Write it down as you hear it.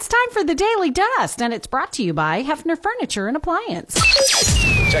time for the Daily Dust, and it's brought to you by Hefner Furniture and Appliance.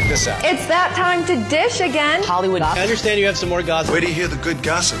 Check this out. It's that time to dish again. Hollywood. I understand you have some more gossip. Where do you hear the good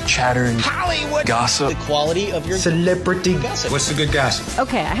gossip? Chattering. Hollywood. Gossip. The quality of your Celebrity gossip. What's the good gossip?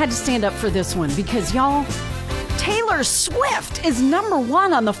 Okay, I had to stand up for this one because, y'all, Taylor Swift is number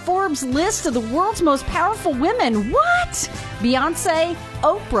one on the Forbes list of the world's most powerful women. What? Beyonce,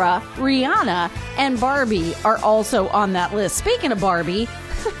 Oprah, Rihanna, and Barbie are also on that list. Speaking of Barbie,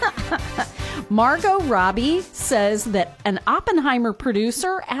 Margot Robbie says that an Oppenheimer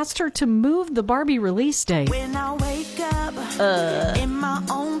producer asked her to move the Barbie release date. When I wake up in my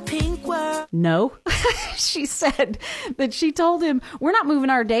own pink world. No. She said that she told him, we're not moving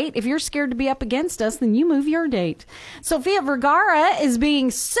our date. If you're scared to be up against us, then you move your date. Sofia Vergara is being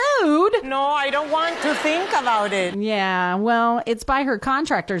sued. No, I don't want to think about it. Yeah, well, it's by her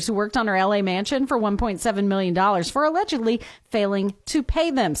contractors who worked on her LA mansion for $1.7 million for allegedly failing to pay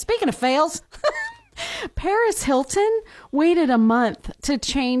them. Speaking of fails, Paris Hilton waited a month to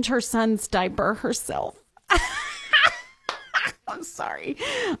change her son's diaper herself. I'm sorry.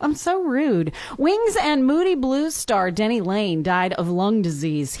 I'm so rude. Wings and Moody Blues star Denny Lane died of lung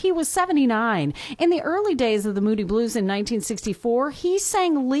disease. He was 79. In the early days of the Moody Blues in 1964, he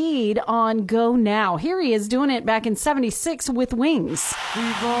sang lead on Go Now. Here he is doing it back in 76 with Wings.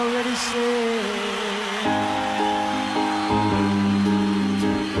 We've already said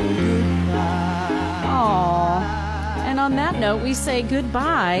Aww. And on that note, we say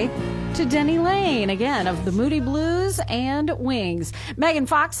goodbye to Denny Lane, again, of the Moody Blues and Wings. Megan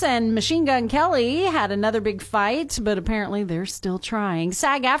Fox and Machine Gun Kelly had another big fight, but apparently they're still trying.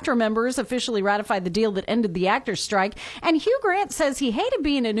 SAG-AFTRA members officially ratified the deal that ended the actors' strike, and Hugh Grant says he hated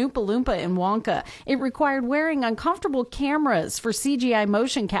being an Oompa Loompa in Wonka. It required wearing uncomfortable cameras for CGI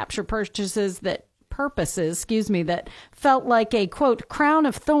motion capture purposes that felt like a, quote, crown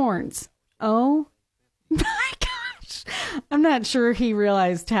of thorns. Oh, my gosh. I'm not sure he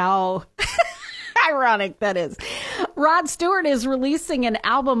realized how ironic that is. Rod Stewart is releasing an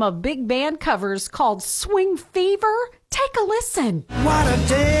album of big band covers called Swing Fever. Take a listen. What a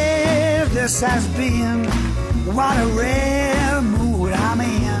day this has been. What a rare mood I'm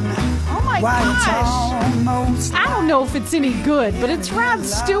in. Oh my gosh. I don't know if it's any good, but it's Rod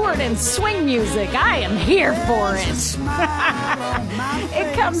Stewart and swing music. I am here for it.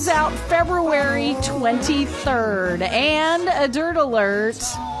 It comes out February 23rd. And a dirt alert.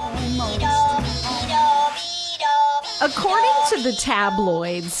 According to the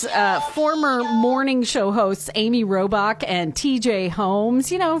tabloids, former morning show hosts Amy Robach and TJ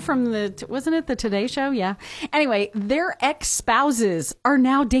Holmes, you know, from wasn't it the Today Show? Yeah. Anyway, their ex-spouses are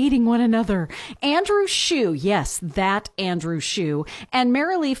now dating one another. Andrew Shue, yes, that Andrew Shue, and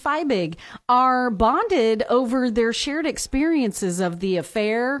Marilee Fiebig are bonded over their shared experiences of the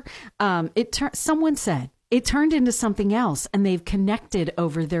affair. Someone said it turned into something else, and they've connected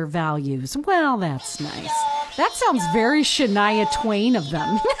over their values. Well, that's nice. That sounds very Shania Twain of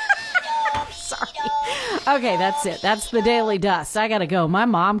them. Sorry. Okay, that's it. That's the Daily Dust. I gotta go. My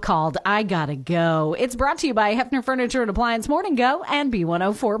mom called. I gotta go. It's brought to you by Hefner Furniture and Appliance Morning Go and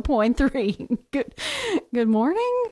B104.3. Good morning.